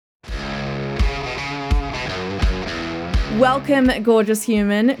Welcome, gorgeous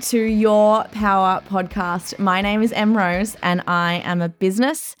human, to your Power Podcast. My name is Em Rose, and I am a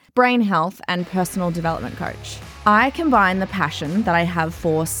business, brain health, and personal development coach. I combine the passion that I have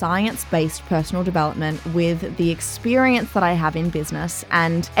for science-based personal development with the experience that I have in business,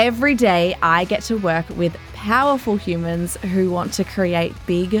 and every day I get to work with powerful humans who want to create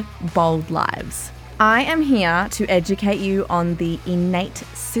big, bold lives. I am here to educate you on the innate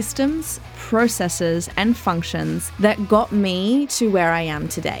systems, processes, and functions that got me to where I am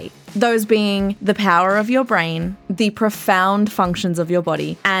today. Those being the power of your brain, the profound functions of your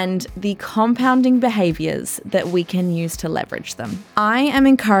body, and the compounding behaviors that we can use to leverage them. I am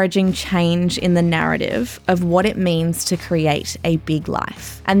encouraging change in the narrative of what it means to create a big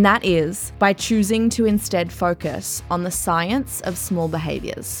life. And that is by choosing to instead focus on the science of small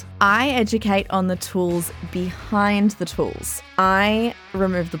behaviors. I educate on the tools behind the tools. I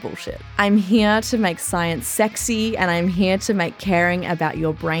remove the bullshit. I'm here to make science sexy, and I'm here to make caring about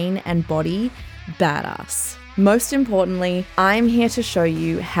your brain and body badass. Most importantly, I'm here to show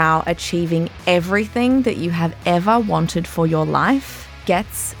you how achieving everything that you have ever wanted for your life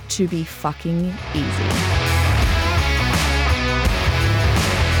gets to be fucking easy.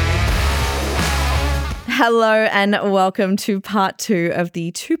 Hello and welcome to part 2 of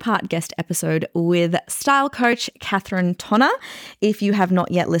the 2-part guest episode with style coach Katherine Tona. If you have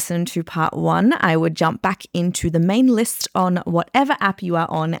not yet listened to part 1, I would jump back into the main list on whatever app you are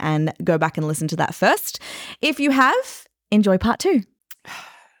on and go back and listen to that first. If you have, enjoy part 2.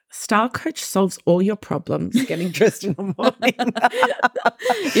 Style coach solves all your problems getting dressed in the morning.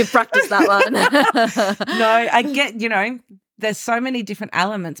 You've practiced that one. No, I get, there's so many different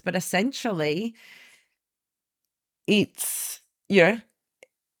elements, but essentially it's, and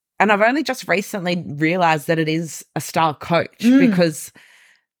I've only just recently realized that it is a style coach because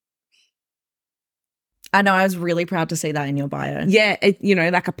I know, I was really proud to see that in your bio. Yeah,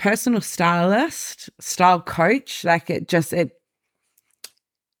 like a personal stylist, style coach, I guess it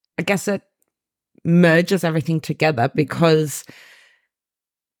merges everything together because,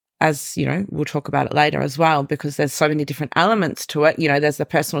 as we'll talk about it later as well, because there's so many different elements to it. There's the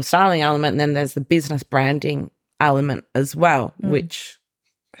personal styling element, and then there's the business branding element as well, which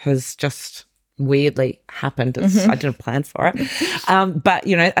has just weirdly happened. I didn't plan for it. But,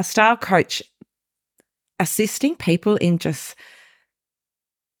 a style coach assisting people in just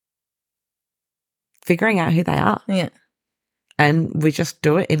figuring out who they are. Yeah. And we just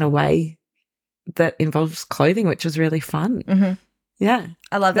do it in a way that involves clothing, which is really fun. Mm-hmm. Yeah.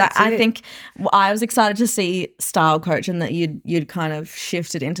 I love that. I think I was excited to see style coach and that you'd kind of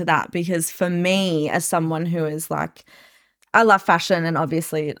shifted into that, because for me, as someone who is like, I love fashion, and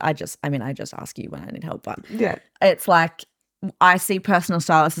obviously I just ask you when I need help, but yeah, it's like I see personal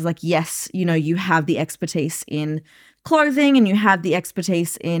stylists as like, yes, you have the expertise in clothing and you have the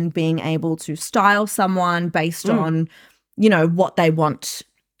expertise in being able to style someone based on, what they want,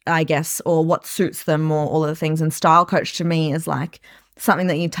 I guess, or what suits them, or all of the things. And style coach to me is like something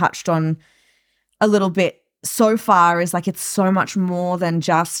that you touched on a little bit so far, is like it's so much more than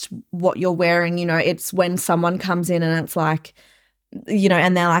just what you're wearing. It's when someone comes in and it's like,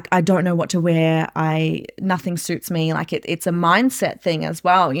 and they're like, I don't know what to wear. Nothing suits me. Like it's a mindset thing as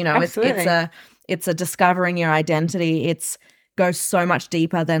well. Absolutely. It's a discovering your identity. It's goes so much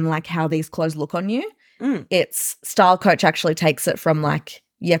deeper than like how these clothes look on you. It's style coach actually takes it from like,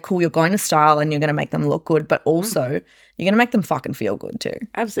 yeah, cool, you're going to style and you're going to make them look good, but also you're going to make them fucking feel good too.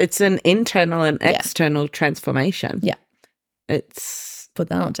 Absolutely. It's an internal and external transformation. Yeah. It's... Put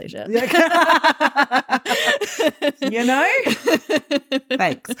that on a t-shirt.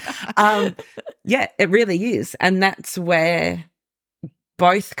 Thanks. Yeah, it really is. And that's where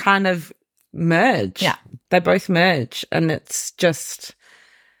both kind of merge. Yeah. They both merge. And it's just,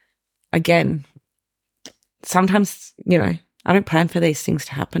 again, sometimes, I don't plan for these things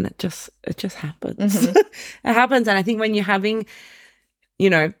to happen. It just happens. Mm-hmm. It happens. And I think when you're having,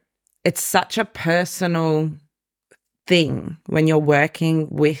 it's such a personal thing when you're working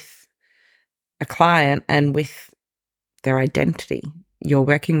with a client and with their identity. You're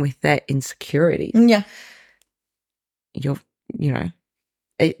working with their insecurity. Yeah.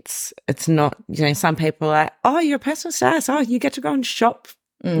 It's not, some people are like, oh, you're a personal stylist. Oh, you get to go and shop.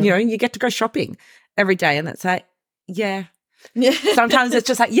 You get to go shopping every day. And it's like, yeah. Sometimes it's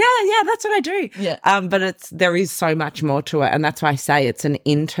just like, yeah, that's what I do. Yeah. But there is so much more to it. And that's why I say it's an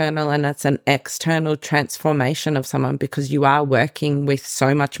internal and it's an external transformation of someone, because you are working with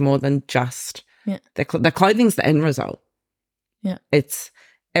so much more than just the clothing's the end result. Yeah. It's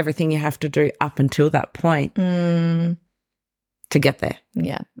everything you have to do up until that point to get there.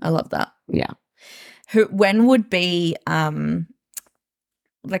 Yeah. I love that. Yeah. when would be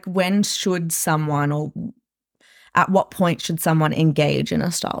like when should someone, or at what point should someone engage in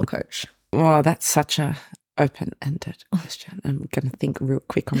a style coach? Well, that's such a open-ended question. I'm going to think real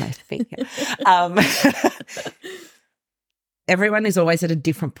quick on my feet here. Everyone is always at a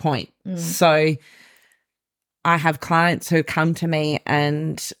different point. So I have clients who come to me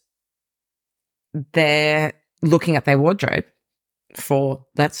and they're looking at their wardrobe for,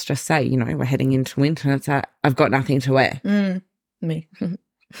 let's just say, you know, we're heading into winter and it's like, I've got nothing to wear. Me.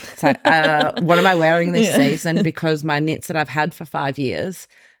 So what am I wearing this season? Because my knits that I've had for 5 years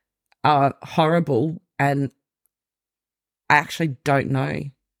are horrible and I actually don't know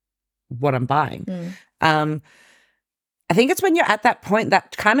what I'm buying. I think it's when you're at that point,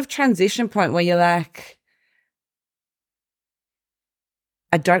 that kind of transition point where you're like,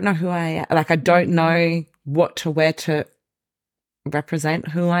 I don't know who I am. Like, I don't know what to wear to represent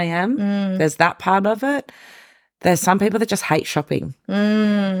who I am. There's that part of it. There's some people that just hate shopping.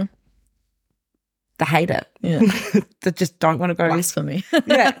 They hate it. They just don't want to go. Blasphemy.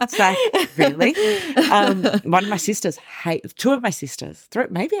 It's like, really? One of my sisters two of my sisters,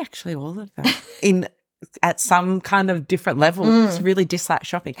 maybe actually all of them, at some kind of different level, just really dislike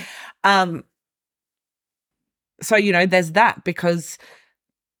shopping. So, you know, there's that, because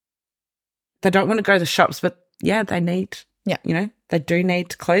they don't want to go to the shops, but they need, you know, they do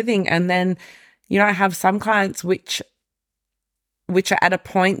need clothing. And then, you know, I have some clients which are at a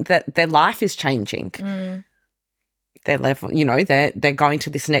point that their life is changing. Their level, you know, they're going to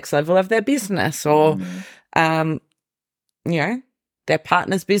this next level of their business, or, you know, their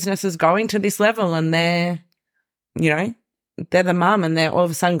partner's business is going to this level and they're, you know, they're the mum and they're all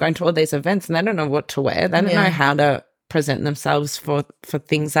of a sudden going to all these events and they don't know what to wear. They don't know how to present themselves for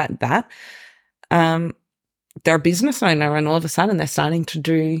things like that. They're a business owner and all of a sudden they're starting to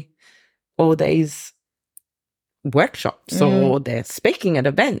do all these workshops or they're speaking at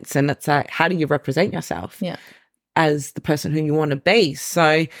events, and it's like, how do you represent yourself as the person who you want to be?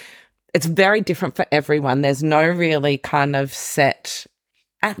 So it's very different for everyone. There's no really kind of set,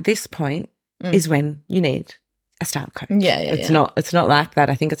 at this point is when you need a style coach. It's not like that.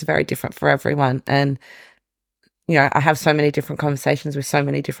 I think it's very different for everyone. And, you know, I have so many different conversations with so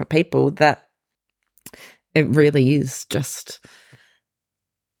many different people that it really is just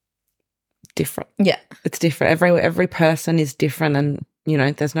different. It's different. Every person is different, and, you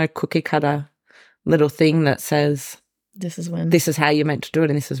know, there's no cookie cutter little thing that says this is how you're meant to do it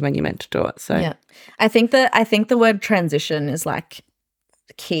and this is when you're meant to do it. So I think the word transition is like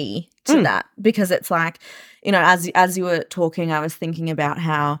key to that, because it's like, you know, as you were talking, I was thinking about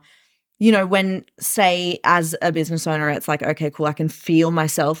how, you know, when, say, as a business owner, it's like, okay, cool, I can feel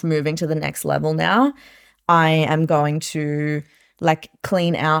myself moving to the next level now. I am going to like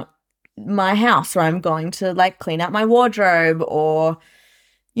clean out my house, or I'm going to like clean out my wardrobe, or,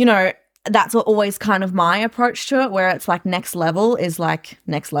 you know, that's always kind of my approach to it, where it's like next level is like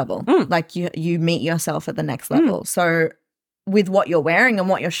next level. Like you meet yourself at the next level. So with what you're wearing and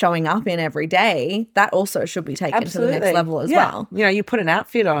what you're showing up in every day, that also should be taken to the next level as well. You know, you put an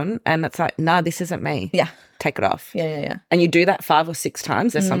outfit on and it's like, no, this isn't me. Take it off. And you do that 5 or 6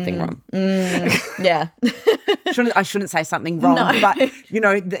 times, there's something wrong. I shouldn't say something wrong, but, you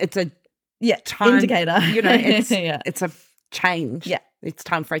know, it's a time indicator. You know, it's a change. It's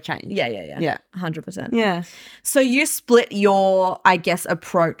time for a change. 100%. So you split your, I guess,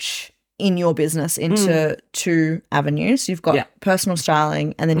 approach in your business into 2 avenues. You've got personal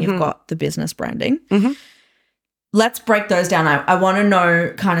styling, and then you've got the business branding. Let's break those down. I want to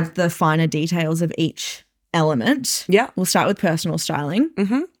know kind of the finer details of each element. We'll start with personal styling.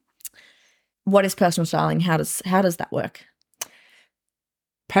 What is personal styling? How does that work?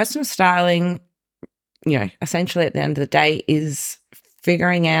 Personal styling, you know, essentially at the end of the day is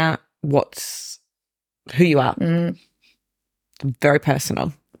figuring out who you are. Very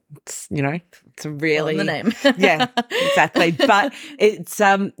personal. It's, you know, it's a really the name. Exactly. But it's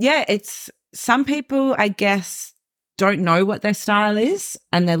it's some people, I guess, don't know what their style is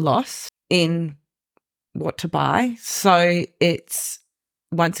and they're lost in what to buy. So it's,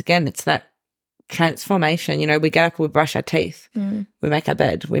 once again, it's that transformation. You know, we get up, we brush our teeth, we make our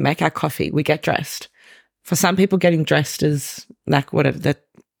bed, we make our coffee, we get dressed. For some people, getting dressed is like whatever,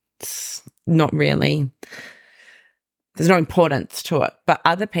 that's not really, there's no importance to it. But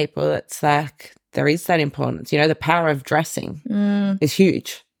other people, it's like there is that importance. You know, the power of dressing is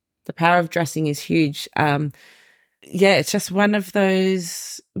huge. The power of dressing is huge. It's just one of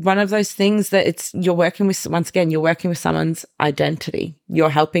those things that you're working with, once again, you're working with someone's identity. You're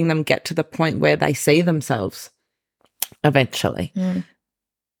helping them get to the point where they see themselves eventually.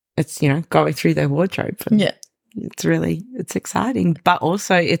 it's, going through their wardrobe. And Yeah. it's exciting. But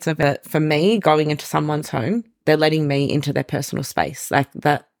also it's about, for me, going into someone's home, they're letting me into their personal space. Like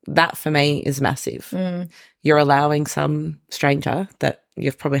that for me is massive. You're allowing some stranger that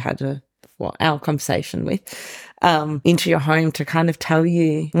you've probably had our conversation with, into your home to kind of tell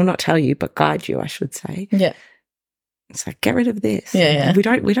you, well, not tell you, but guide you, I should say. Yeah. It's like, get rid of this. Yeah. We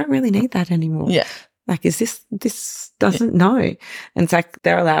don't really need that anymore. Yeah. Like, is this doesn't know. And it's like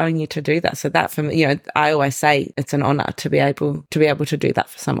they're allowing you to do that. So that for me, I always say it's an honor to be able to do that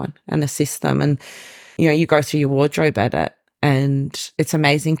for someone and assist them. And, you go through your wardrobe edit, and it's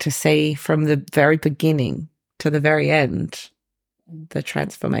amazing to see from the very beginning to the very end, the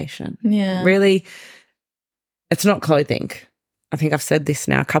transformation. Yeah. Really, it's not clothing. I think I've said this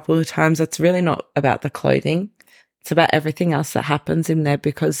now a couple of times. It's really not about the clothing. It's about everything else that happens in there,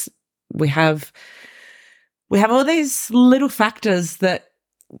 because we have all these little factors that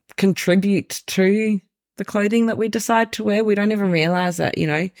contribute to the clothing that we decide to wear. We don't even realize that,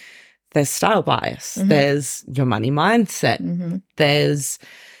 there's style bias. There's your money mindset. There's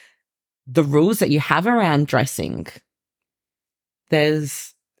the rules that you have around dressing.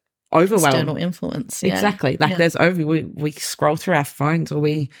 There's overwhelm. External influence. Yeah. Exactly. Like there's we scroll through our phones, or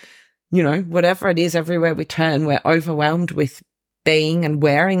we, whatever it is, everywhere we turn, we're overwhelmed with being and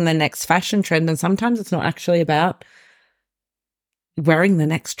wearing the next fashion trend. And sometimes it's not actually about wearing the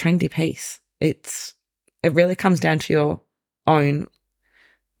next trendy piece. It really comes down to your own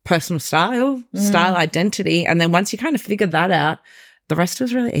personal style identity. And then once you kind of figure that out, the rest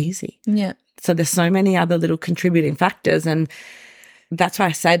is really easy. Yeah. So there's so many other little contributing factors. And that's why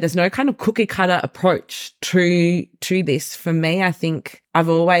I say there's no kind of cookie cutter approach to this. For me, I think I've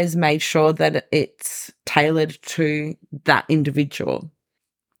always made sure that it's tailored to that individual,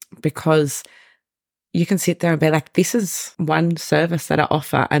 because you can sit there and be like, this is one service that I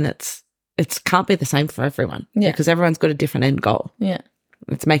offer, and it can't be the same for everyone, because everyone's got a different end goal. Yeah.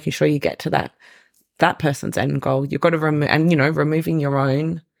 It's making sure you get to that person's end goal. You've got to removing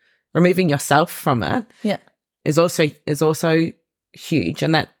yourself from it. Yeah. is also huge.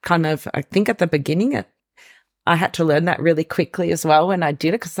 And that kind of, I think at the beginning, I had to learn that really quickly as well when I did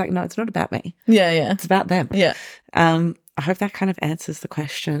it, because like, no, it's not about me. Yeah, yeah. It's about them. Yeah. I hope that kind of answers the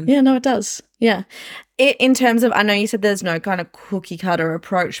question. Yeah, no, it does. Yeah. In terms of, I know you said there's no kind of cookie cutter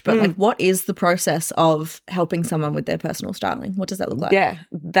approach, but like, what is the process of helping someone with their personal styling? What does that look like? Yeah,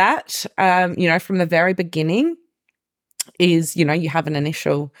 that, from the very beginning is, you have an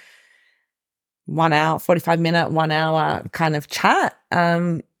initial 1 hour, 45-minute, 1 hour kind of chat,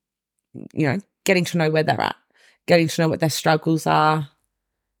 getting to know where they're at, getting to know what their struggles are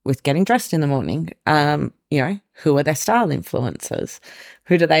with getting dressed in the morning. Who are their style influences?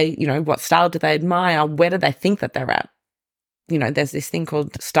 Who do they, what style do they admire? Where do they think that they're at? There's this thing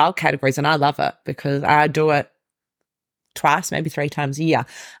called style categories, and I love it because I do it twice, maybe 3 times a year,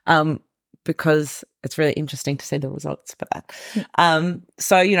 because it's really interesting to see the results for that.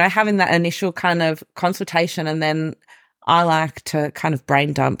 So, having that initial kind of consultation, and then I like to kind of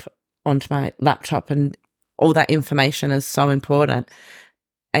brain dump onto my laptop, and all that information is so important.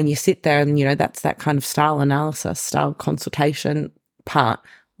 And you sit there and, that's that kind of style analysis, style consultation part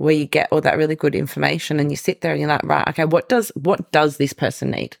where you get all that really good information, and you sit there and you're like, right, okay, what does this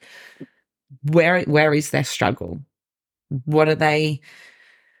person need? Where is their struggle? Where are they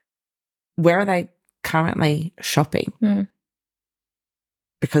currently shopping?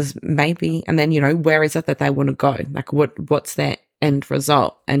 Because maybe, and then, where is it that they want to go? Like what's their end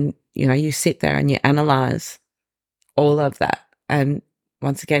result? And, you sit there and you analyze all of that. And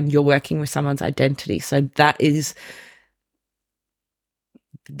once again, you're working with someone's identity. So that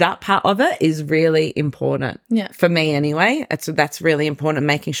part of it is really important. Yeah. For me anyway. That's really important,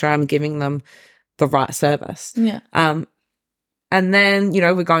 making sure I'm giving them the right service. Yeah. And then,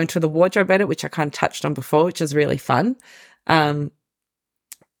 we're going to the wardrobe edit, which I kind of touched on before, which is really fun. And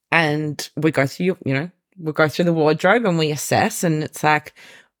we go through, we'll go through the wardrobe and we assess, and it's like,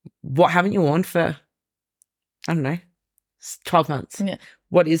 what haven't you worn for, I don't know, 12 months? Yeah.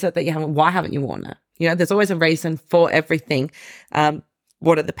 What is it that you haven't, why haven't you worn it? There's always a reason for everything.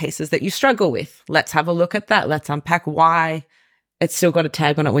 What are the pieces that you struggle with? Let's have a look at that. Let's unpack why it's still got a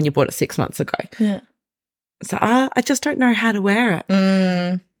tag on it when you bought it 6 months ago. Yeah. So I just don't know how to wear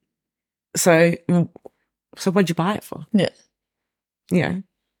it. So what'd you buy it for? Yeah.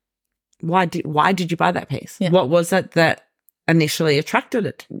 Why did you buy that piece? Yeah. What was it that initially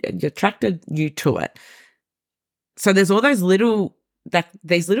attracted you to it? So there's all those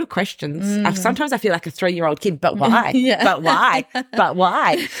these little questions. Sometimes I feel like a 3-year-old kid, but why? Yeah. But why? But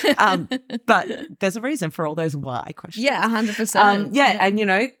why? But there's a reason for all those why questions. Yeah, 100%.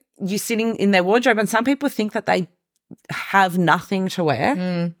 And you're sitting in their wardrobe, and some people think that they have nothing to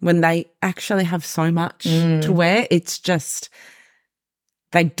wear when they actually have so much to wear. It's just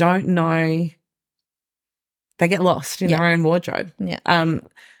they don't know. They get lost in their own wardrobe. Yeah.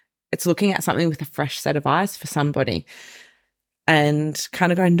 It's looking at something with a fresh set of eyes for somebody and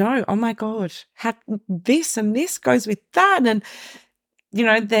kind of go, no, oh my God, this and this goes with that. And, you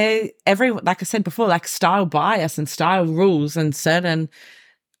know, like I said before, like style bias and style rules and certain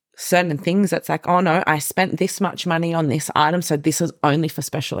things that's like, oh no, I spent this much money on this item, so this is only for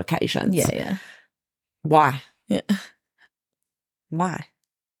special occasions. Yeah. Why? Yeah.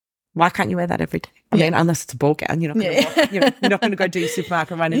 Why can't you wear that every day? I mean, unless it's a ball gown, you're not going to you're not going to go do your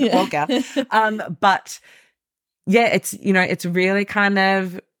supermarket and run in a ball gown. But yeah, it's, you know, it's really kind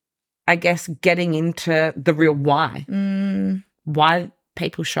of, I guess, getting into the real why. Why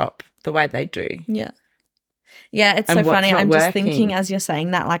people shop the way they do. Yeah. Yeah, it's so funny. I'm just thinking as you're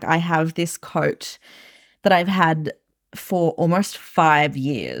saying that, like I have this coat that I've had for almost 5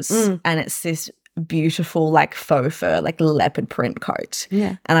 years and it's this beautiful like faux fur, like leopard print coat.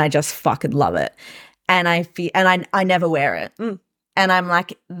 Yeah. And I just fucking love it. And I never wear it. And I'm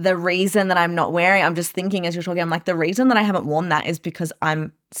like, the reason that I'm not wearing, I'm just thinking as you're talking, I'm like, the reason that I haven't worn that is because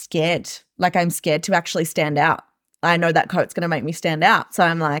I'm scared. Like I'm scared to actually stand out. I know that coat's going to make me stand out. So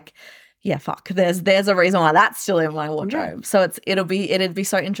I'm like, yeah, fuck. There's a reason why that's still in my wardrobe. Yeah. So it'd be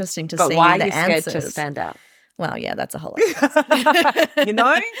so interesting to see the answers. But why are you scared to stand out? Well, yeah, that's a whole lot. You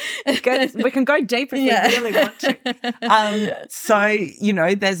know, we can go deeper if we really want to. So, you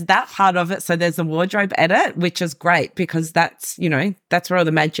know, there's that part of it. So there's a wardrobe edit, which is great because that's, you know, that's where all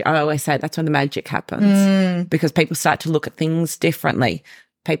the magic, I always say that's when the magic happens because people start to look at things differently.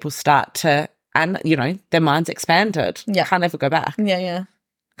 People start to, and, you know, their mind's expanded. Yeah. Can't ever go back. Yeah.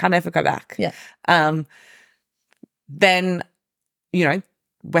 Can't ever go back. Yeah. Then, you know,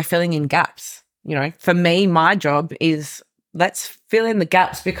 we're filling in gaps. You know, for me, my job is let's fill in the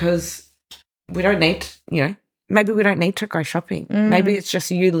gaps because we don't need, you know, maybe we don't need to go shopping. Maybe it's just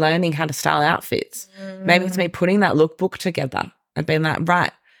you learning how to style outfits. Maybe it's me putting that lookbook together and being like,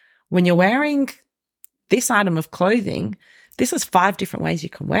 right, when you're wearing this item of clothing, this is 5 different ways you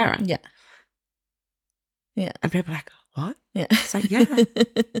can wear it. Yeah. Yeah. And people are like, what? Yeah. It's like,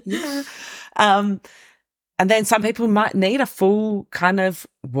 yeah. And then some people might need a full kind of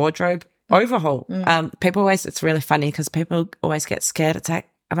wardrobe overhaul. People always, it's really funny because people always get scared. It's like,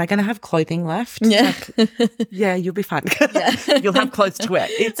 am I going to have clothing left? Yeah. Like, yeah, you'll be fine. Yeah. You'll have clothes to wear.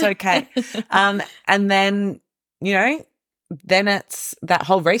 It's okay. And then, you know, then it's that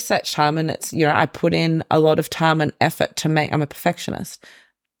whole research time and it's, you know, I put in a lot of time and effort to make, I'm a perfectionist.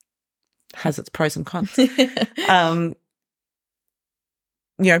 Has its pros and cons.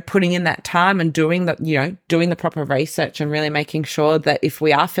 You know, putting in that time and doing the proper research and really making sure that if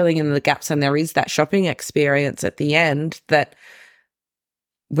we are filling in the gaps and there is that shopping experience at the end, that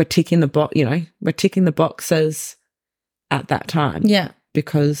we're ticking the boxes at that time. Yeah.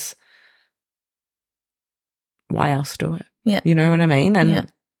 Because why else do it? Yeah. You know what I mean?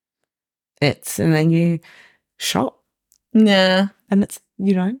 And and then you shop. Yeah. And it's,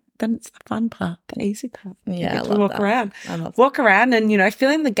 you know, then it's the fun part, the easy part. Yeah, you I get love to walk that. around. I love walk around and, you know, fill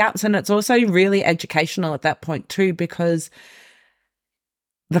in the gaps. And it's also really educational at that point too because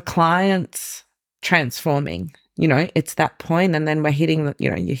the client's transforming, you know, it's that point and then we're hitting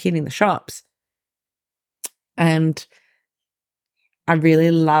you're hitting the shops. And I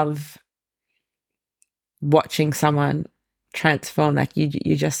really love watching someone transform, like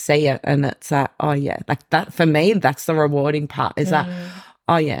you just see it and it's like, oh yeah, like that for me, that's the rewarding part is that,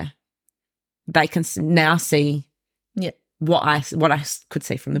 oh yeah, they can now see what I could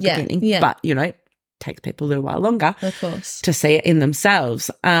see from the beginning. Yeah. But, you know, it takes people a little while longer, of course, to see it in themselves.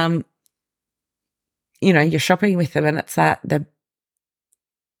 You know, you're shopping with them and it's that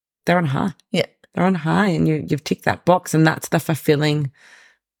they're on high. Yeah. They're on high and you've ticked that box and that's the fulfilling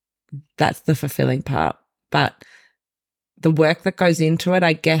part. But the work that goes into it,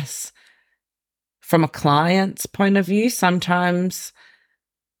 I guess, from a client's point of view, sometimes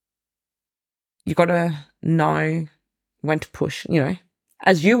you got to know when to push, you know,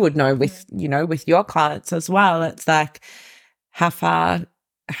 as you would know with, you know, with your clients as well. It's like, how far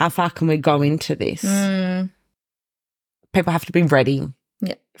can we go into this? People have to be ready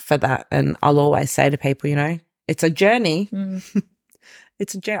for that. And I'll always say to people, you know, it's a journey.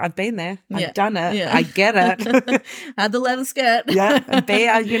 It's a journey. I've been there. I've done it. Yeah. I get it. Had the leather skirt. Yeah.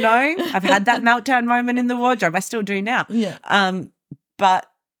 And you know, I've had that meltdown moment in the wardrobe. I still do now. Yeah. But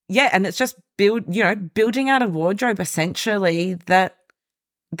yeah, and it's just building out a wardrobe essentially that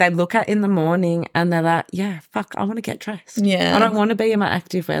they look at in the morning and they're like, yeah, fuck, I want to get dressed. Yeah. I don't want to be in my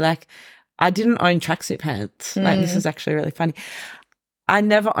activewear. Like, I didn't own tracksuit pants. Like, this is actually really funny. I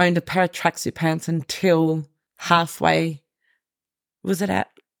never owned a pair of tracksuit pants until halfway, was it at,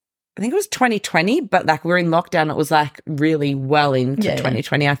 I think it was 2020, but like we were in lockdown. It was like really well into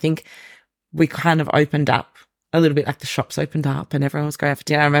 2020. I think we kind of opened up a little bit, like the shops opened up and everyone was going out for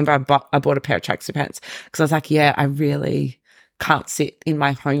dinner. I remember I bought a pair of tracksuit pants because I was like, yeah, I really can't sit in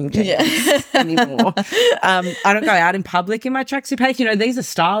my home jeans anymore. I don't go out in public in my tracksuit pants. You know, these are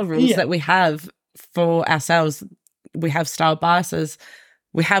style rules that we have for ourselves. We have style biases.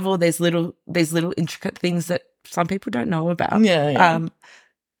 We have all these little intricate things that some people don't know about.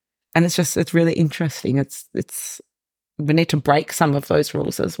 And it's really interesting. It's we need to break some of those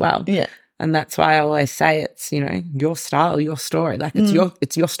rules as well. Yeah. And that's why I always say it's, you know, your style, your story. Like it's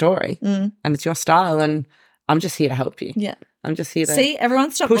your story and it's your style, and I'm just here to help you. Yeah. I'm just here to see,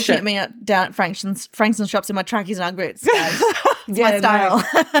 everyone stop looking at me down at Frankston's shops in my trackies and Ugg boots, guys. It's my style.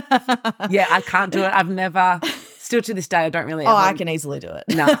 No. I can't do it. I've never, still to this day, I don't really. I can easily do it.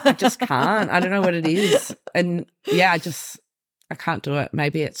 No, I just can't. I don't know what it is. And I can't do it.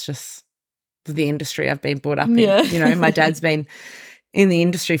 Maybe it's just the industry I've been brought up in. You know, my dad's been in the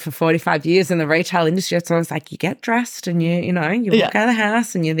industry for 45 years in the retail industry. It's always like you get dressed and you walk out of the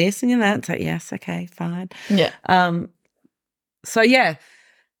house and you're this and you're that. So yes, okay, fine. Yeah. So yeah.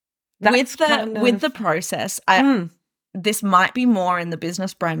 With the process, this might be more in the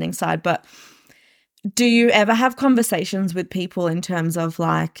business branding side, but do you ever have conversations with people in terms of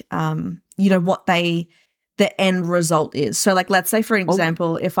like, you know, what the end result is? So like, let's say for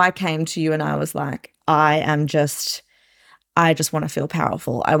example, if I came to you and I was like, I just want to feel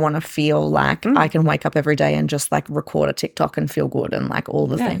powerful. I want to feel like I can wake up every day and just like record a TikTok and feel good and like all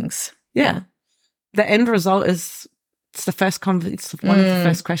the things. Yeah. The end result is, it's the first it's one of the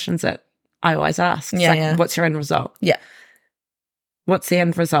first questions that I always ask. It's like, what's your end result? Yeah. What's the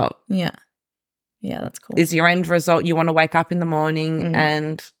end result? Yeah. Yeah, that's cool. Is your end result you want to wake up in the morning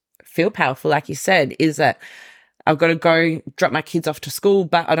and feel powerful, like you said? Is that I've got to go drop my kids off to school,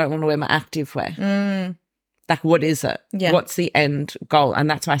 but I don't want to wear my activewear? Like, what is it? Yeah. What's the end goal? And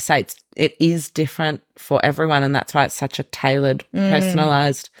that's why I say it is different for everyone, and that's why it's such a tailored,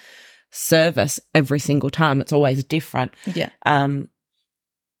 personalised service every single time. It's always different. Yeah.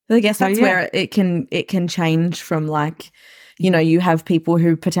 I guess that's where it can change from like, you know, you have people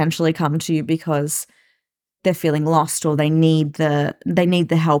who potentially come to you because they're feeling lost or they need the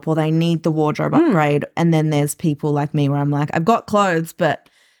help or they need the wardrobe upgrade. And then there's people like me where I'm like, I've got clothes, but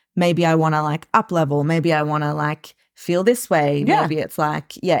maybe I want to like up level. Maybe I want to like feel this way. Yeah. Maybe it's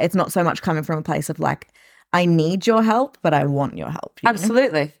like, it's not so much coming from a place of like, I need your help, but I want your help.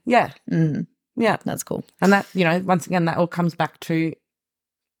 Absolutely. Know? Yeah. Yeah. That's cool. And that, you know, once again, that all comes back to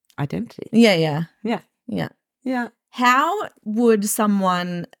identity. Yeah. Yeah. Yeah. Yeah. Yeah. How would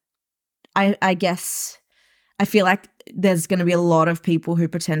someone, I guess, I feel like there's going to be a lot of people who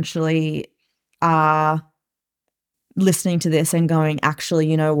potentially are listening to this and going, actually,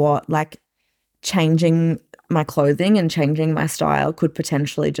 you know what, like changing my clothing and changing my style could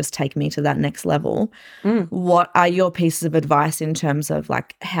potentially just take me to that next level. What are your pieces of advice in terms of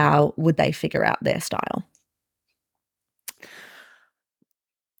like how would they figure out their style?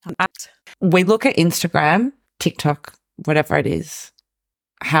 We look at Instagram, TikTok, whatever it is,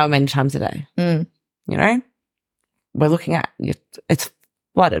 how many times a day? You know, we're looking at it's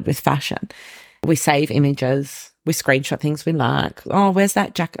flooded with fashion. We save images, we screenshot things we like. Oh, where's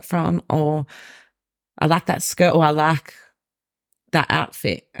that jacket from? Or I like that skirt, or I like that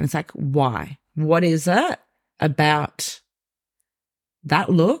outfit. And it's like, why? What is it about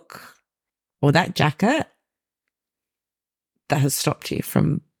that look or that jacket that has stopped you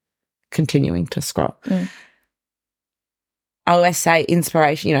from continuing to scroll? I always say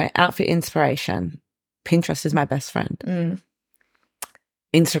inspiration, you know, outfit inspiration. Pinterest is my best friend.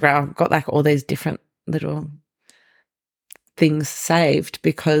 Instagram, I've got like all these different little things saved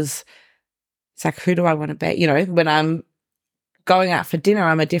because it's like, who do I want to be? You know, when I'm going out for dinner,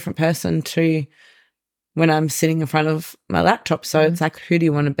 I'm a different person to when I'm sitting in front of my laptop. So it's like, who do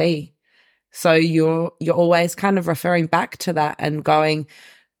you want to be? So you're always kind of referring back to that and going,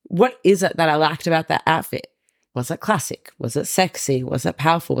 what is it that I liked about that outfit? Was it classic? Was it sexy? Was it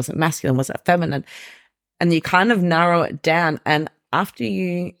powerful? Was it masculine? Was it feminine? And you kind of narrow it down. And after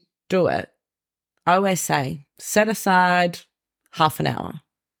you do it, I always say, set aside half an hour.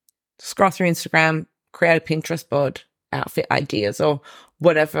 Scroll through Instagram, create a Pinterest board, outfit ideas or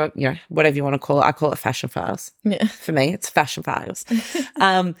whatever, you know, whatever you want to call it. I call it fashion files. Yeah. For me, it's fashion files.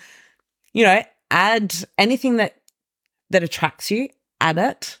 You know, add anything that attracts you, add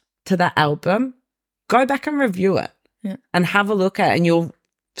it to that album, go back and review it and have a look at it, and you'll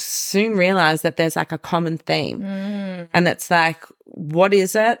soon realize that there's like a common theme. And it's like, what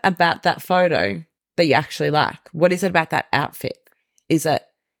is it about that photo that you actually like? What is it about that outfit? Is it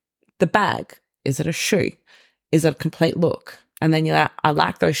the bag? Is it a shoe? Is it a complete look? And then you're like, I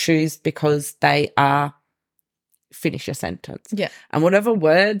like those shoes because they are, finish your sentence. Yeah. And whatever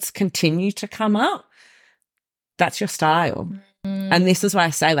words continue to come up, that's your style. And this is why I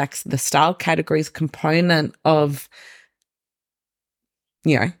say, like, the style categories component of,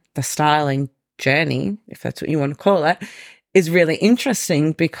 you know, the styling journey, if that's what you want to call it, is really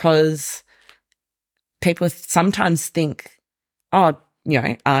interesting, because people sometimes think, oh, you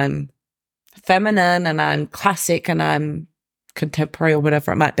know, I'm feminine and I'm classic and I'm contemporary or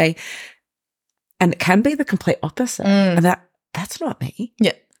whatever it might be. And it can be the complete opposite. And that's not me.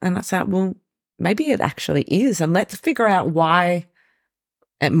 Yeah. And I said, well, maybe it actually is. And let's figure out why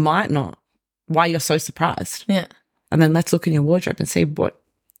it might not, why you're so surprised. Yeah. And then let's look in your wardrobe and see what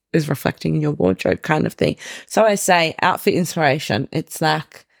is reflecting in your wardrobe, kind of thing. So I say outfit inspiration, it's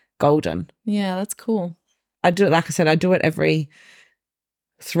like golden. Yeah, that's cool. I do it, like I said, I do it every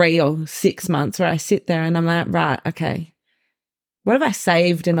 3 or 6 months, where I sit there and I'm like, right, okay, what have I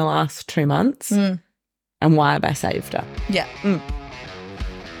saved in the last 2 months? And why have I saved it? Yeah.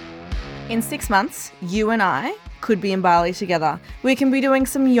 In 6 months, you and I could be in Bali together. We can be doing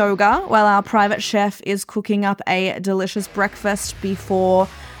some yoga while our private chef is cooking up a delicious breakfast before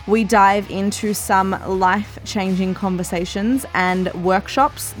we dive into some life-changing conversations and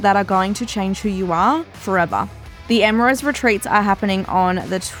workshops that are going to change who you are forever. The Emeralds retreats are happening on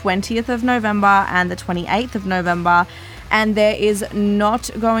the 20th of November and the 28th of November, and there is not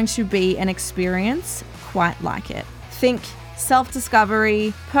going to be an experience quite like it. Think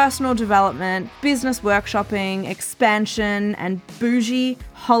self-discovery, personal development, business workshopping, expansion, and bougie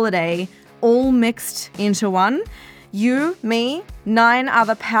holiday all mixed into one. You, me, 9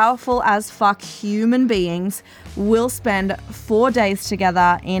 other powerful as fuck human beings will spend 4 days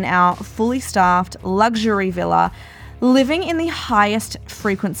together in our fully staffed luxury villa, living in the highest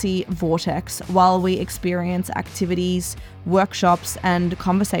frequency vortex while we experience activities, workshops, and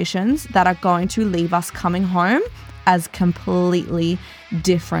conversations that are going to leave us coming home as completely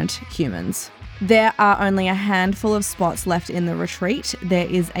different humans. There are only a handful of spots left in the retreat. There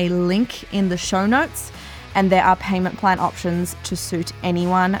is a link in the show notes, and there are payment plan options to suit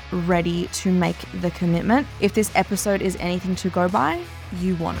anyone ready to make the commitment. If this episode is anything to go by,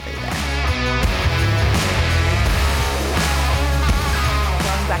 you want to be there.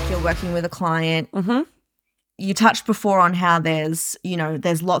 Going back, you're working with a client. You touched before on how there's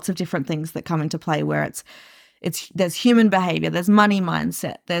lots of different things that come into play, where there's human behavior, there's money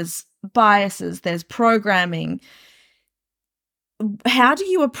mindset, there's biases, there's programming. How do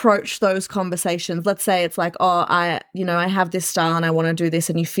you approach those conversations? Let's say it's like, oh, I have this style and I want to do this,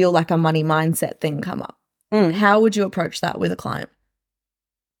 and you feel like a money mindset thing come up. How would you approach that with a client?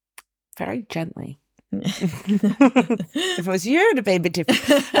 Very gently. If it was you, it'd be a bit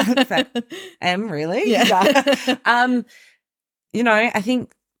different. Really? Yeah. I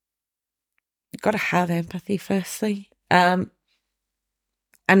think you've got to have empathy firstly. And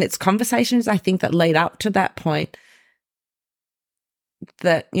it's conversations, I think, that lead up to that point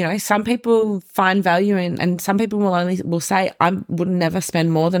that, some people find value in, and some people will say, I would never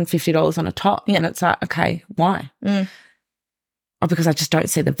spend more than $50 on a top. And it's like, okay, why? Oh, because I just don't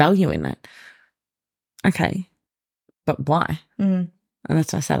see the value in it. Okay, but why? And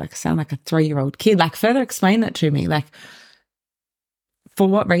that's what I say, like, I sound like a 3-year-old kid. Like, further explain that to me. Like, for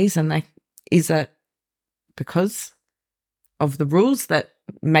what reason? Like, is it because of the rules that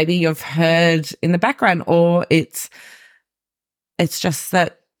maybe you've heard in the background, or it's just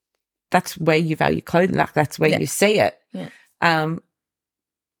that that's where you value clothing, like that's where you see it.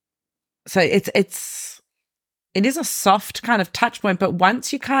 So it is a soft kind of touch point, but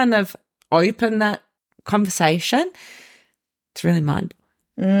once you kind of open that conversation, it's really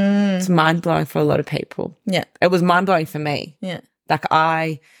it's mind-blowing for a lot of people. It was mind-blowing for me. Like,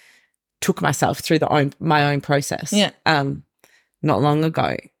 I took myself through my own process not long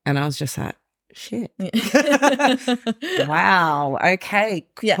ago, and I was just like, shit. Wow. Okay,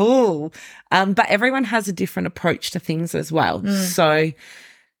 cool. But everyone has a different approach to things as well. So,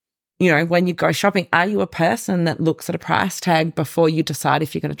 when you go shopping, are you a person that looks at a price tag before you decide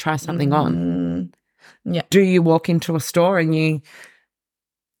if you're going to try something on? Do you walk into a store and you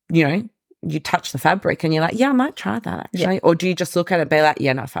touch the fabric and you're like, yeah, I might try that actually? Or do you just look at it and be like,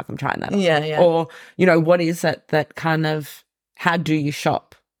 yeah, no, fuck, I'm trying that on? Or, what is it that kind of, how do you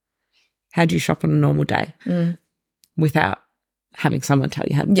shop? How do you shop on a normal day without having someone tell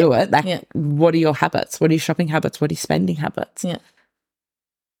you how to do it. Like, what are your habits? What are your shopping habits? What are your spending habits? Yeah.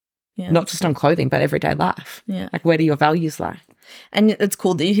 Yeah. Not just on clothing, but everyday life. Yeah. Like, where do your values lie? And it's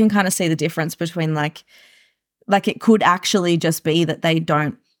cool that you can kind of see the difference between like it could actually just be that they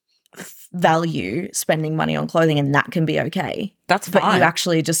don't value spending money on clothing, and that can be okay. That's fine. But you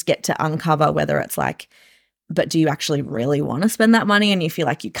actually just get to uncover whether it's like, but do you actually really want to spend that money and you feel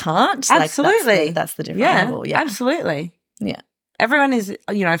like you can't? Absolutely. Like that's the different level. Yeah, absolutely. Yeah. Everyone is,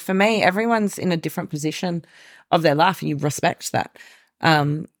 for me, everyone's in a different position of their life, and you respect that.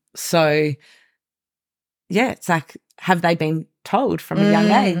 So, yeah, it's like, have they been told from a young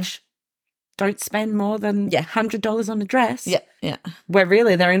age, don't spend more than $100 on a dress? Yeah, yeah. Where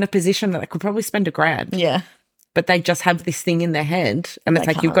really they're in a position that they could probably spend $1,000. Yeah. But they just have this thing in their head, and it's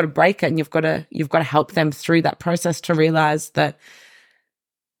like, you've got to break it, and you've got to help them through that process to realize that,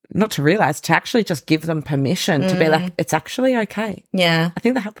 to actually just give them permission to be like, it's actually okay. Yeah. I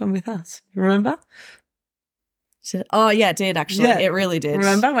think that happened with us. Remember? Oh, yeah, it did actually. Yeah. It really did.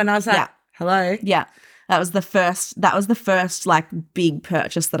 Remember when I was like, hello? Yeah. That was the first like big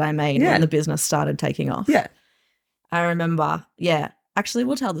purchase that I made when the business started taking off. Yeah. I remember. Yeah. Actually,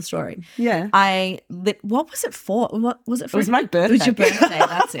 we'll tell the story. Yeah. What was it for? What was it for? It was my birthday. It was your birthday.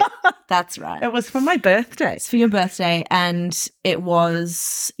 That's it. That's right. It was for my birthday. It's for your birthday, and it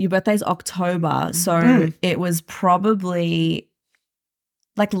was your birthday's October, so it was probably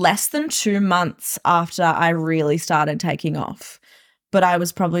like less than 2 months after I really started taking off. But I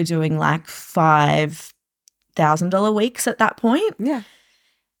was probably doing like $5,000 weeks at that point. Yeah.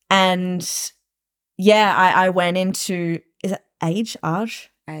 And yeah, I went into, is it Age? I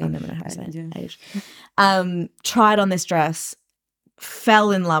don't know how to say it. Age. Tried on this dress,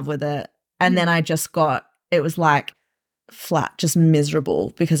 fell in love with it, and then I just it was like flat, just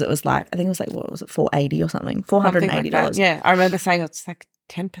miserable, because it was like, I think it was like, what was it, $480 or something? $480. Like yeah, I remember saying it's like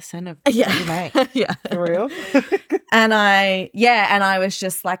 10% of what you make. Yeah. For real? And I was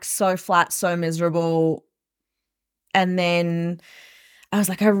just like so flat, so miserable. And then I was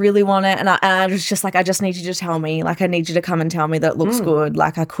like, I really want it. And I was just like, I just need you to tell me. Like, I need you to come and tell me that it looks good.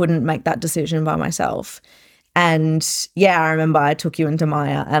 Like, I couldn't make that decision by myself. And yeah, I remember I took you into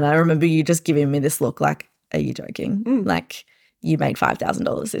Maya, and I remember you just giving me this look like, are you joking? Like, you made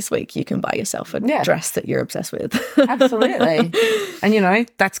 $5,000 this week. You can buy yourself a dress that you're obsessed with. Absolutely. And,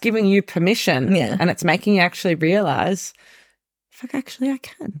 that's giving you permission. Yeah. And it's making you actually realize, fuck, actually I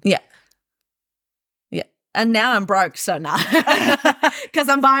can. Yeah. Yeah. And now I'm broke, so nah. Because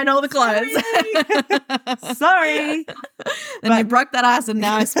I'm buying all the clothes. Sorry. And you broke that ass, and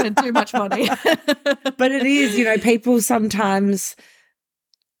now I spend too much money. But it is, people sometimes,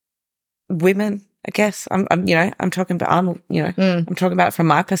 women, I guess, I'm talking about, I'm talking about from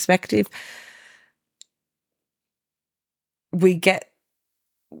my perspective. We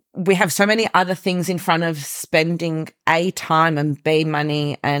have so many other things in front of spending A, time, and B,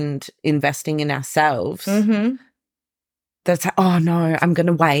 money, and investing in ourselves. That's like, oh no, I'm going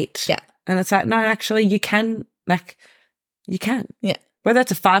to wait. Yeah. And it's like, no, actually you can, you can. Yeah. Whether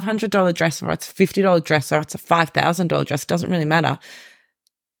it's a $500 dress, or it's a $50 dress, or it's a $5,000 dress, it doesn't really matter.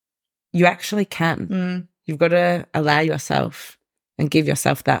 You actually can. You've got to allow yourself and give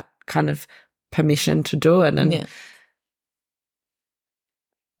yourself that kind of permission to do it. And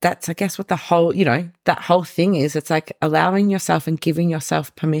that's, I guess, what the whole, that whole thing is. It's like allowing yourself and giving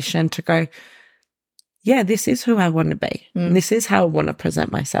yourself permission to go, yeah, this is who I want to be. This is how I want to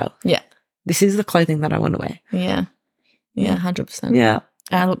present myself. Yeah. This is the clothing that I want to wear. Yeah. Yeah, 100%. Yeah.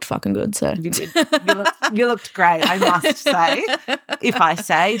 I looked fucking good, so. You did. You looked great, I must say, if I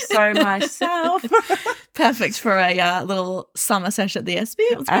say so myself. Perfect for a little summer session at the SB.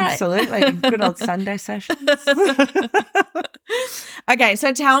 It was great. Absolutely. Good old Sunday sessions. Okay,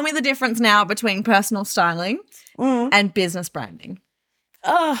 so tell me the difference now between personal styling and business branding.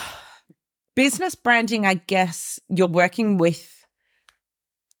 Business branding, I guess, you're working with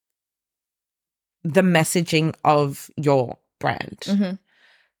the messaging of your brand.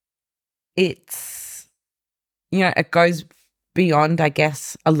 It's, it goes beyond, I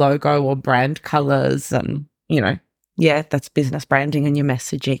guess, a logo or brand colors, and, that's business branding and your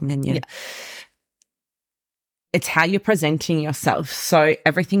messaging and it's how you're presenting yourself. So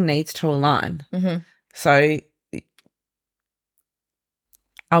everything needs to align. So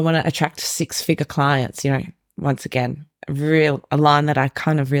I want to attract 6-figure clients, once again, a line that I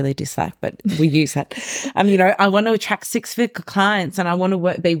kind of really dislike, but we use it. I want to attract 6-figure clients, and I want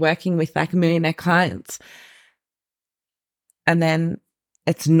to be working with like millionaire clients. And then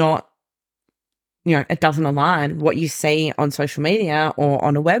it's not, it doesn't align. What you see on social media or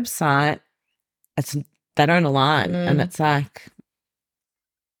on a website, they don't align. And it's like,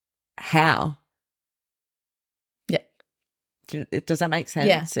 how. Yeah. Does that make sense?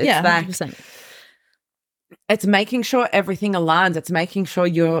 Yeah. It's yeah. like 100%. it's making sure everything aligns. It's making sure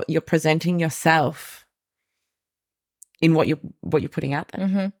you're presenting yourself in what you're putting out there.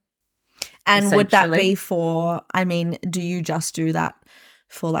 Mm-hmm. And would that Essentially. be for, I mean, do you just do that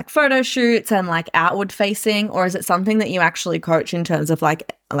for like photo shoots and like outward facing, or is it something that you actually coach in terms of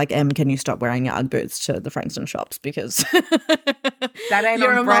like can you stop wearing your Ugg boots to the Frankston shops because That ain't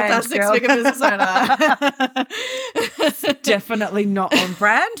you're on a brand, multi-six-figure business owner? It's definitely not on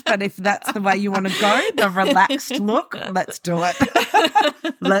brand, but if that's the way you want to go, the relaxed look, let's do it.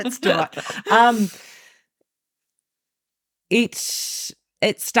 Let's do it.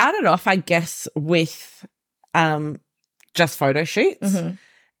 It started off, I guess, with just photo shoots. Mm-hmm.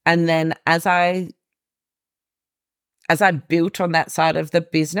 And then as I built on that side of the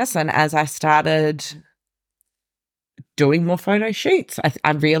business and as I started doing more photo shoots,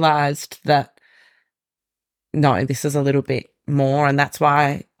 I realized that, no, this is a little bit more, and that's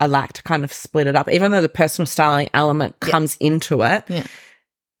why I like to kind of split it up. Even though the personal styling element comes into it,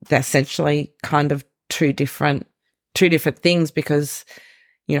 they're essentially kind of two different things because,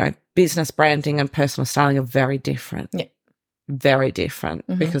 you know, business branding and personal styling are very different. Yeah. Very different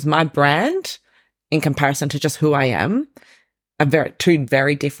because my brand, in comparison to just who I am, are two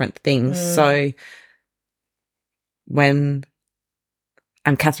very different things. So when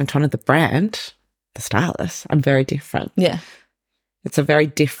I'm Katherine Tona, the brand, the stylist, I'm very different. Yeah. It's a very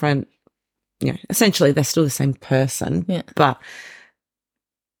different, you know, essentially they're still the same person. Yeah. But,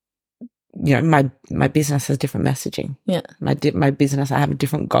 you know, my business has different messaging. Yeah. My business, I have a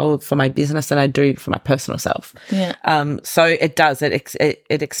different goal for my business than I do for my personal self. Yeah. So it does. It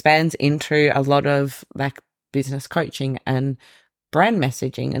expands into a lot of like business coaching and brand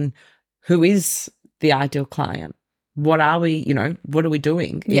messaging and who is the ideal client? What are we, you know, what are we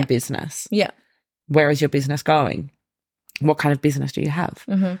doing in business? Yeah. Where is your business going? What kind of business do you have?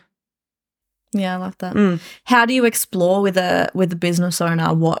 Mm-hmm. Yeah, I love that. How do you explore with a business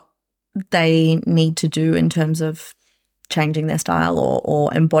owner what they need to do in terms of changing their style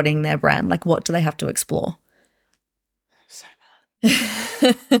or embodying their brand? Like, what do they have to explore? So much.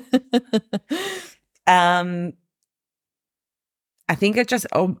 I think it just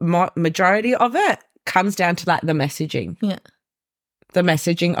majority of it comes down to like the messaging. Yeah. The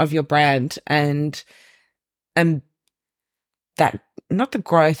messaging of your brand and that, not the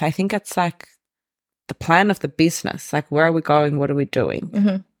growth. I think it's like the plan of the business. Like, where are we going? What are we doing?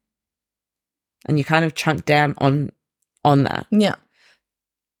 Mm-hmm. And you kind of chunk down on that. Yeah.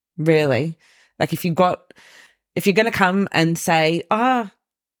 Really. Like if you're going to come and say, oh,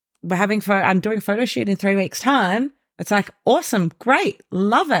 I'm doing a photo shoot in 3 weeks' time. It's like, awesome, great,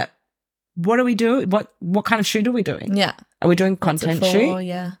 love it. What do we do? What kind of shoot are we doing? Yeah. Are we doing content shoot?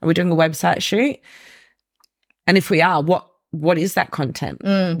 Yeah. Are we doing a website shoot? And if we are, what is that content?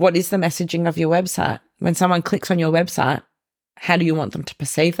 What is the messaging of your website? When someone clicks on your website, how do you want them to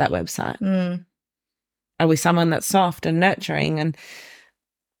perceive that website? Are we someone that's soft and nurturing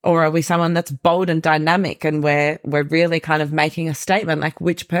or are we someone that's bold and dynamic and we're really kind of making a statement, like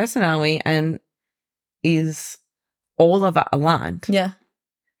which person are we and is all of it aligned? Yeah.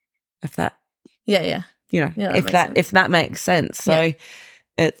 If that, yeah. You know, if that makes sense. So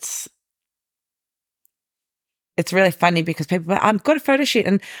it's really funny because people, I've got a photo shoot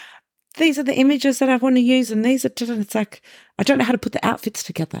and these are the images that I want to use and these are, it's like, I don't know how to put the outfits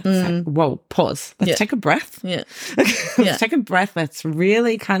together. It's like, whoa, pause. Let's take a breath. Yeah. Let's take a breath. Let's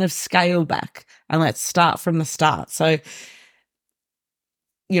really kind of scale back and let's start from the start. So,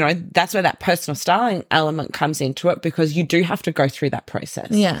 you know, that's where that personal styling element comes into it because you do have to go through that process.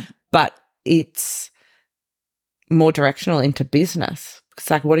 Yeah. But it's more directional into business. It's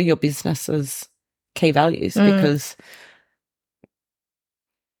like, what are your business's key values? Because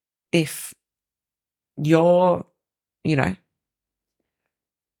if you're, you know,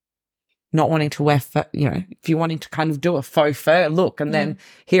 not wanting to wear, you know, if you're wanting to kind of do a faux fur look and then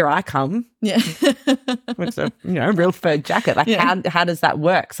here I come. Yeah. With a, you know, real fur jacket. Like how does that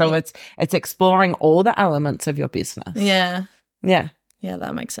work? So it's exploring all the elements of your business. Yeah. Yeah. Yeah,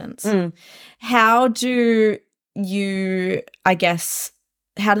 that makes sense. How do you, I guess,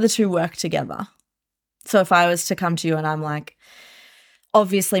 how do the two work together? So if I was to come to you and I'm like,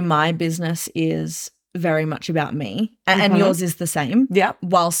 obviously my business is very much about me and yours is the same. Yeah.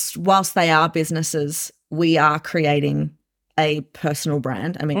 Whilst they are businesses, we are creating a personal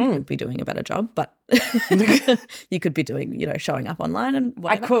brand. I mean, you could be doing a better job, but you could be doing, you know, showing up online and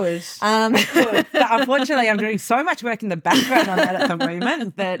whatever. I could. But unfortunately, I'm doing so much work in the background on that at the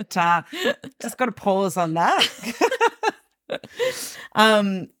moment that just got to pause on that.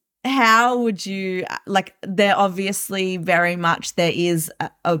 how would you, like, there obviously very much there is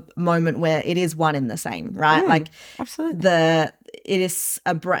a moment where it is one in the same, right? Like, absolutely. It is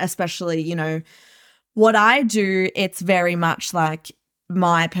especially, you know, what I do, it's very much like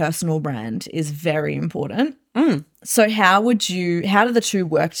my personal brand is very important. So how do the two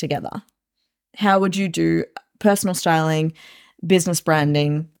work together? How would you do personal styling, business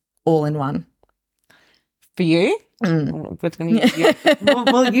branding all in one? For you? We'll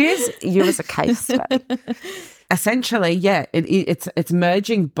use you as a case study. Essentially, yeah, it's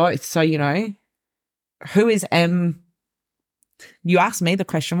merging both. So, you know, who is M? You asked me the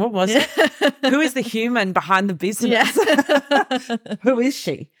question. What was it? Who is the human behind the business? Who is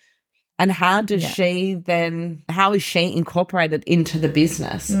she? And how does she then, how is she incorporated into the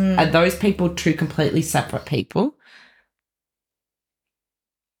business? Are those people two completely separate people?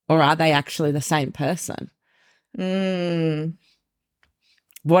 Or are they actually the same person?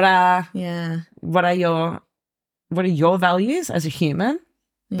 What are your values as a human?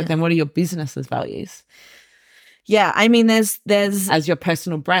 But then what are your business's values? Yeah, I mean, there's as your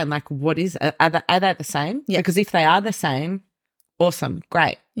personal brand, like what is are they the same? Yeah. Because if they are the same, awesome,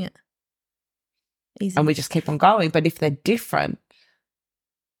 great. Yeah. Easy. And we just keep on going. But if they're different,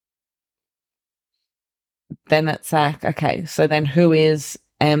 then it's like, okay, so then who is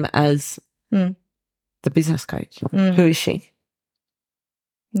M as the business coach? Who is she?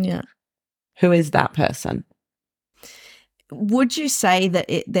 Yeah. Who is that person? Would you say that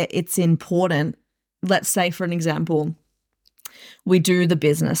it's important? Let's say, for an example, we do the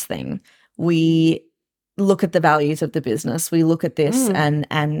business thing. We look at the values of the business. We look at this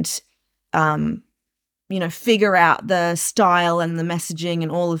and you know, figure out the style and the messaging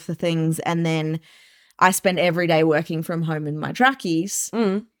and all of the things. And then I spend every day working from home in my trackies.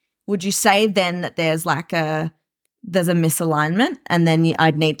 Would you say then that there's a misalignment, and then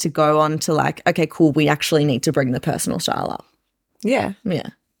I'd need to go on to like, okay, cool, we actually need to bring the personal style up? Yeah. Yeah.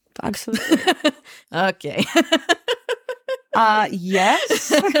 Absolutely. Okay.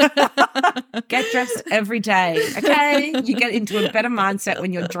 Yes. Get dressed every day. Okay. You get into a better mindset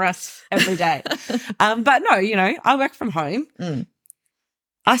when you're dressed every day. But no, you know, I work from home.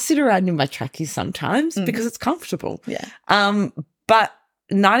 I sit around in my trackies sometimes because it's comfortable. Yeah. But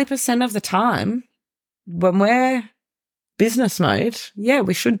 90% of the time when we're business mode, yeah,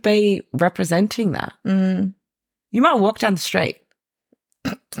 we should be representing that. You might walk down the street.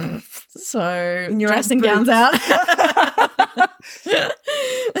 So dressing gowns out.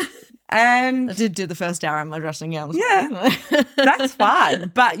 And I did do the first hour in my dressing gowns. Yeah, that's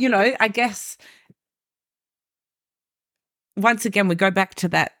fine. But, you know, I guess once again, we go back to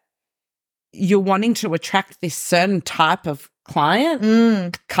that. You're wanting to attract this certain type of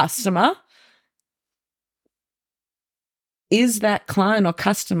client, customer. Is that client or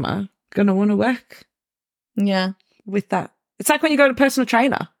customer going to want to work with that? It's like when you go to a personal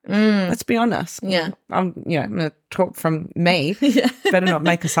trainer. Let's be honest. Yeah. I'm going to talk from me. Better not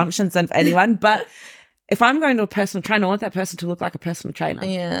make assumptions of anyone. But if I'm going to a personal trainer, I want that person to look like a personal trainer.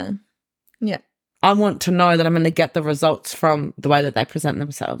 Yeah. Yeah. I want to know that I'm going to get the results from the way that they present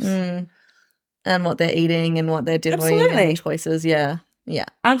themselves. And what they're eating and what they're doing. Absolutely. And choices. Yeah. Yeah.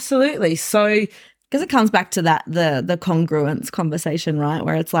 Absolutely. So, because it comes back to that, the congruence conversation, right?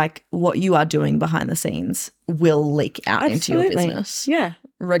 Where it's like what you are doing behind the scenes will leak out into your business. Yeah.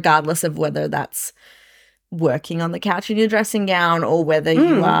 Regardless of whether that's working on the couch in your dressing gown or whether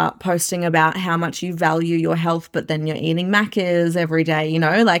you are posting about how much you value your health, but then you're eating Maccas every day, you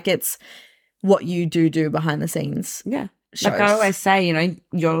know, like it's what you do behind the scenes. Yeah. Shows. Like I always say, you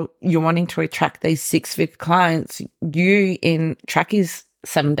know, you're wanting to attract these 6-figure clients. You in trackies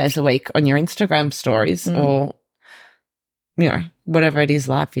 7 days a week on your Instagram stories or, you know, whatever it is,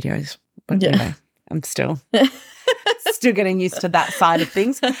 live videos. But, you know, I'm still getting used to that side of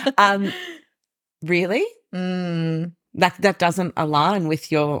things. Really? That doesn't align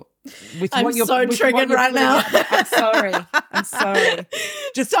with your... I'm what you're, so triggered right now. I'm sorry.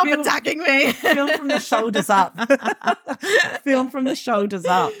 Just stop attacking me. Film from the shoulders up. Film from the shoulders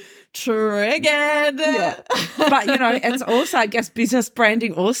up. Triggered. Yeah. But, you know, it's also, I guess, business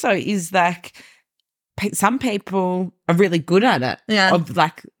branding also is like some people are really good at it. Yeah. Of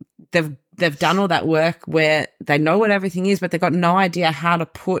like they've done all that work where they know what everything is, but they've got no idea how to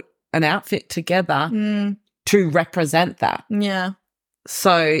put an outfit together to represent that. Yeah.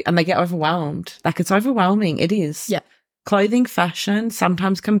 So, and they get overwhelmed. Like it's overwhelming. It is. Yeah. Clothing, fashion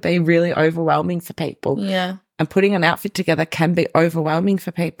sometimes can be really overwhelming for people. Yeah. And putting an outfit together can be overwhelming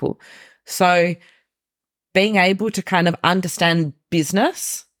for people. So being able to kind of understand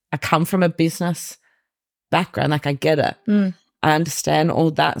business, I come from a business background, like I get it. I understand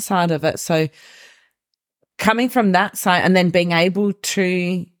all that side of it. So coming from that side and then being able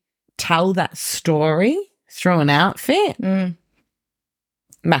to tell that story through an outfit,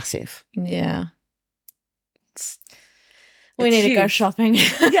 massive. Yeah. We need to go shopping.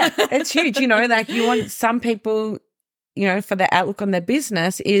 Yeah, it's huge. You know, like you want some people, you know, for their outlook on their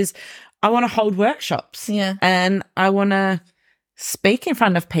business is I want to hold workshops. Yeah. And I want to speak in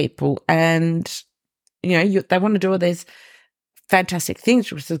front of people and, you know, they want to do all these fantastic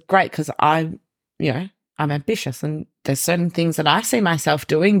things, which is great because I'm ambitious and there's certain things that I see myself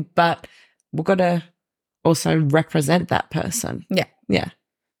doing, but we've got to also represent that person. Yeah. Yeah.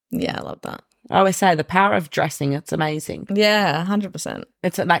 Yeah, I love that. I always say the power of dressing, it's amazing. Yeah, 100%.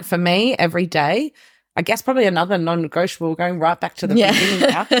 It's like for me every day, I guess probably another non-negotiable, going right back to the beginning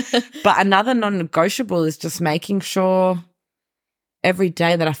now, but another non-negotiable is just making sure every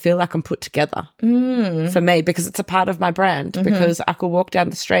day that I feel like I'm put together for me, because it's a part of my brand, because I could walk down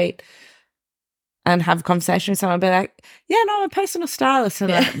the street and have a conversation with someone and be like, yeah, no, I'm a personal stylist.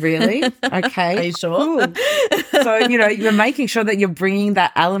 And like, really? Okay. Are you sure? Cool. So, you know, you're making sure that you're bringing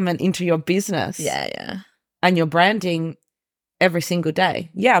that element into your business. Yeah. And you're branding every single day.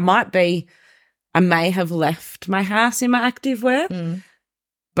 Yeah, I may have left my house in my activewear,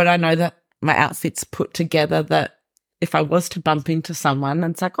 but I know that my outfit's put together that if I was to bump into someone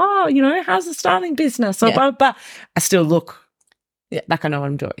and it's like, oh, you know, how's the styling business? Or blah, blah, blah, I still look like I know what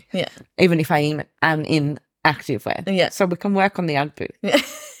I'm doing. Yeah. Even if I am in activewear. Yeah. So we can work on the outfit. Yeah.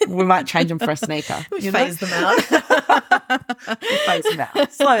 We might change them for a sneaker. We phase them out. We phase them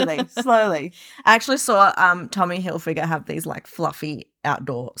out. Slowly. I actually saw Tommy Hilfiger have these like fluffy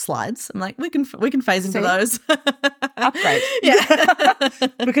outdoor slides. I'm like, we can phase into those. Upgrade. Yeah.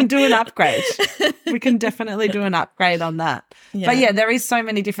 We can do an upgrade. We can definitely do an upgrade on that. Yeah. But yeah, there is so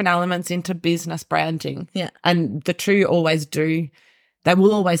many different elements into business branding. Yeah. And the two always do, they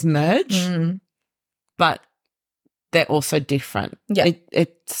will always merge, but they're also different. Yeah.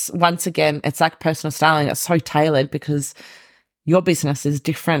 It's once again, it's like personal styling. It's so tailored because your business is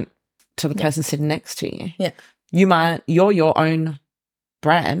different to the person sitting next to you. Yeah. You're your own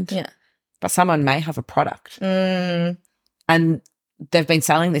brand. Yeah. But someone may have a product. And they've been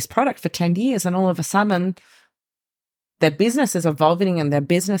selling this product for 10 years and all of a sudden their business is evolving and their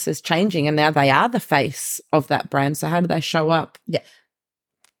business is changing and now they are the face of that brand. So how do they show up? Yeah.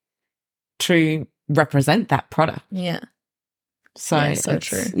 To represent that product. Yeah. So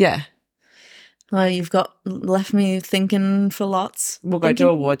true. Yeah. Well, you've left me thinking for lots. We'll go do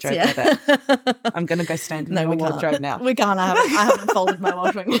a wardrobe with it. I'm going to go stand in my wardrobe now. We can't. I haven't folded my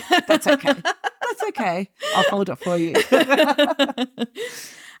washing. That's okay. That's okay. I'll fold it for you. Okay,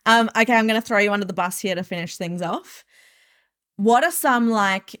 I'm going to throw you under the bus here to finish things off. What are some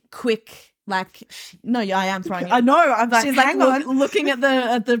like quick? No, I am throwing it. I know. I'm like, she's like looking at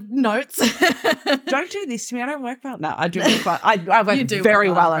the notes. Don't do this to me. I don't work well. No, I do work well. I work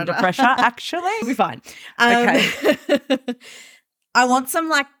very well under pressure, actually. We'll be fine. Okay. I want some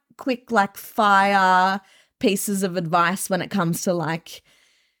like quick like fire pieces of advice when it comes to like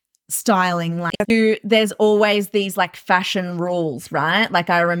styling. Like there's always these like fashion rules, right? Like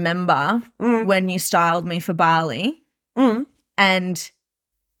I remember when you styled me for Bali and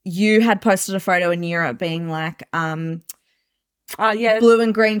you had posted a photo in Europe being like, blue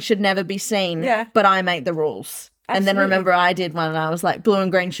and green should never be seen, but I make the rules. Absolutely. And then remember I did one and I was like, blue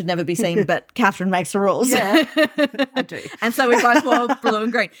and green should never be seen, but Katherine makes the rules. Yeah, I do. And so we both wore blue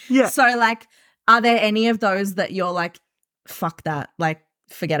and green. Yeah. So like, are there any of those that you're like, fuck that, like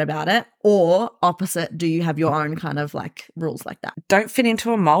forget about it? Or opposite, do you have your own kind of like rules like that? Don't fit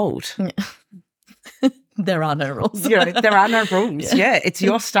into a mold. Yeah. There are no rules. There are no rules. Yeah. It's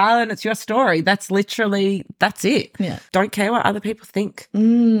your style and it's your story. That's it. Yeah. Don't care what other people think.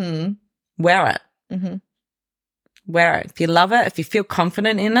 Wear it. Mm-hmm. Wear it. If you love it, if you feel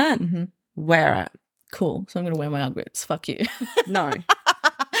confident in it, wear it. Cool. So I'm going to wear my Ugg boots. Fuck you. No. Don't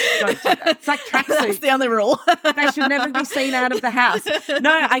do that. It's like tracksuits. That's the only rule. They should never be seen out of the house.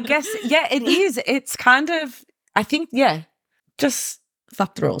 No, I guess, it is. It's kind of, I think, just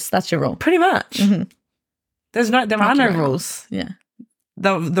fuck the rules. That's your rule. Pretty much. Mm-hmm. There are no rules. Yeah.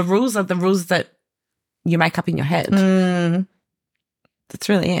 The rules are the rules that you make up in your head. That's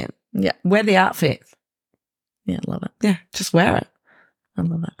really it. Yeah. Wear the outfit. Yeah, love it. Yeah, just wear it. I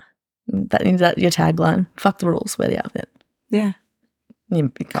love it. That means that your tagline. Fuck the rules, wear the outfit. Yeah. You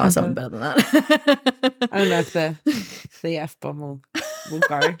got something better than that. I don't know if the F-bomb will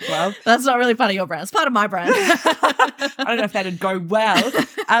go well. That's not really part of your brand. It's part of my brand. I don't know if that'd go well.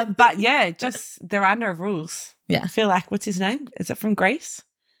 But yeah, just there are no rules. Yeah. I feel like, what's his name? Is it from Greece?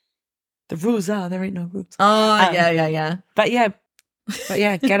 the rules are there ain't no rules. Oh, yeah. But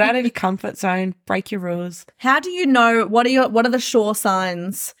yeah, get out of your comfort zone, break your rules. How do you know, what are the sure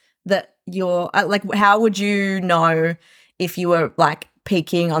signs that you're, like, how would you know if you were like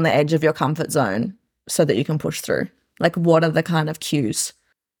peaking on the edge of your comfort zone so that you can push through? Like, what are the kind of cues?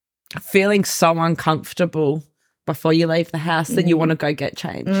 Feeling so uncomfortable before you leave the house that you want to go get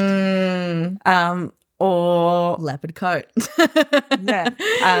changed. Or leopard coat. Yeah.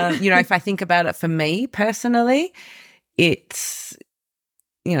 If I think about it for me personally, it's,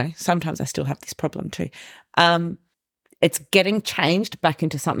 sometimes I still have this problem too. It's getting changed back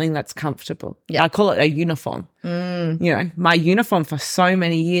into something that's comfortable. Yeah. I call it a uniform. My uniform for so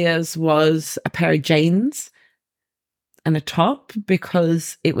many years was a pair of jeans and a top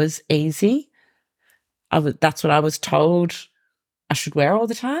because it was easy. That's what I was told I should wear all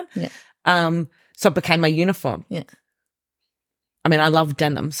the time. Yeah. So it became my uniform. Yeah. I mean, I love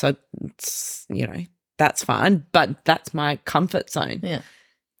denim, so it's, that's fine, but that's my comfort zone. Yeah.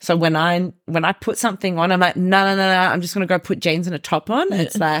 So when I put something on, I'm like, no, I'm just going to go put jeans and a top on.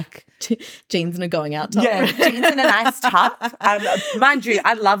 It's like jeans and a going out top. Yeah, jeans and a nice top. Mind you,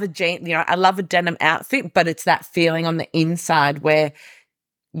 I love a jean. I love a denim outfit, but it's that feeling on the inside where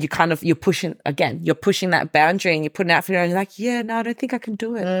you're pushing that boundary and you put an outfit on and you're like, yeah, no, I don't think I can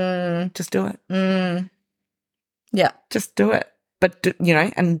do it. Just do it. Yeah. Just do it. But,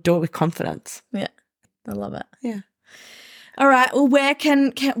 and do it with confidence. Yeah. I love it. Yeah. All right. Well, where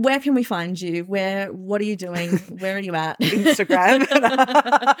can we find you? What are you doing? Where are you at? Instagram.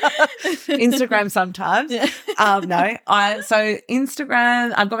 Instagram sometimes. Yeah. So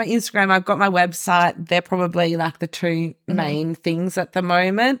Instagram, I've got my Instagram, I've got my website. They're probably like the two main things at the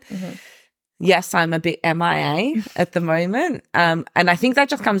moment. Mm-hmm. Yes, I'm a bit MIA at the moment. And I think that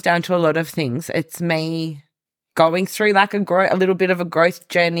just comes down to a lot of things. It's me going through like a little bit of a growth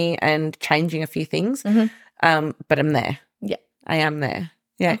journey and changing a few things. Mm-hmm. But I'm there. Yeah. I am there.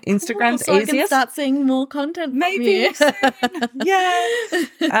 Yeah. Instagram's so easiest. I can start seeing more content. Maybe soon.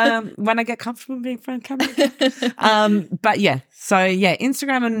 Yeah. When I get comfortable being front camera again. But yeah. So yeah,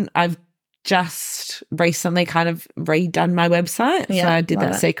 Instagram, and I've just recently kind of redone my website. Yeah, so I did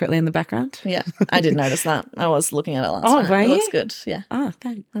that secretly in the background. Yeah. I did notice that. I was looking at it last night. Were you? It looks good. Yeah. Oh,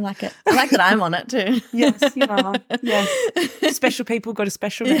 thanks. I like it. I like that I'm on it too. Yes, you are. Yes. Special people got a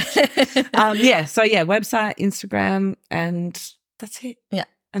special reach. So website, Instagram, and that's it. Yeah.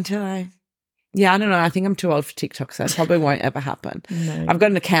 Until I don't know. I think I'm too old for TikTok, so it probably won't ever happen. No. I've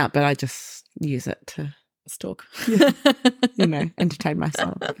got an account, but I just use it to stalk. Entertain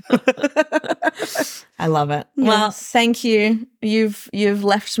myself. I love it. Yes. Well, thank you. You've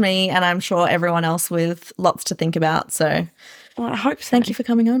left me, and I'm sure everyone else, with lots to think about. So, I hope so. Thank you for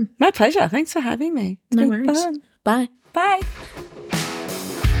coming on. My pleasure. Thanks for having me. No worries. Fun. Bye. Bye.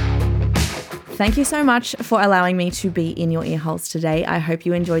 Thank you so much for allowing me to be in your ear holes today. I hope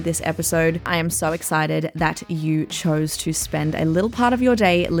you enjoyed this episode. I am so excited that you chose to spend a little part of your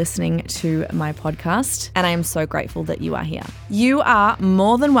day listening to my podcast, and I am so grateful that you are here. You are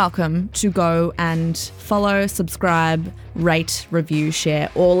more than welcome to go and follow, subscribe, rate, review, share,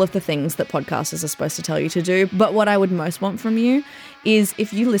 all of the things that podcasters are supposed to tell you to do. But what I would most want from you is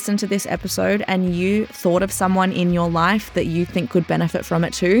if you listen to this episode and you thought of someone in your life that you think could benefit from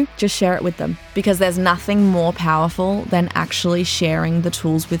it too, just share it with them. Because there's nothing more powerful than actually sharing the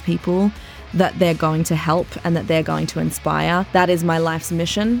tools with people that they're going to help and that they're going to inspire. That is my life's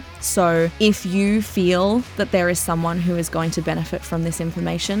mission. So if you feel that there is someone who is going to benefit from this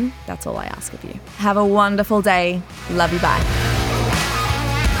information, that's all I ask of you. Have a wonderful day. Love you. Bye.